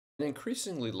An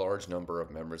increasingly large number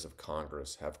of members of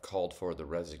Congress have called for the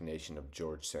resignation of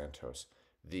George Santos,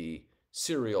 the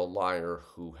serial liar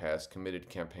who has committed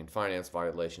campaign finance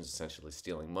violations, essentially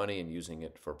stealing money and using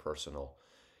it for personal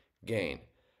gain.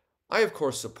 I, of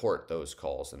course, support those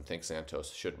calls and think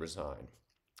Santos should resign.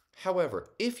 However,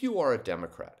 if you are a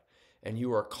Democrat and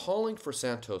you are calling for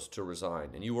Santos to resign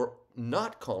and you are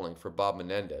not calling for Bob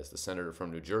Menendez, the senator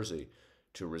from New Jersey,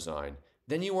 to resign,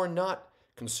 then you are not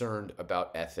concerned about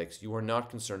ethics. You are not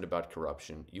concerned about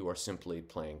corruption. You are simply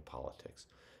playing politics.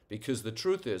 Because the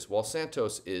truth is, while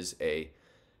Santos is a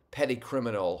petty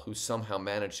criminal who somehow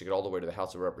managed to get all the way to the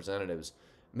House of Representatives,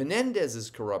 Menendez's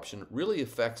corruption really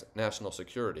affects national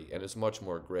security and is much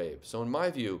more grave. So, in my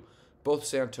view, both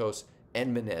Santos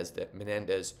and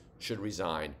Menendez should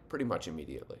resign pretty much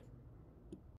immediately.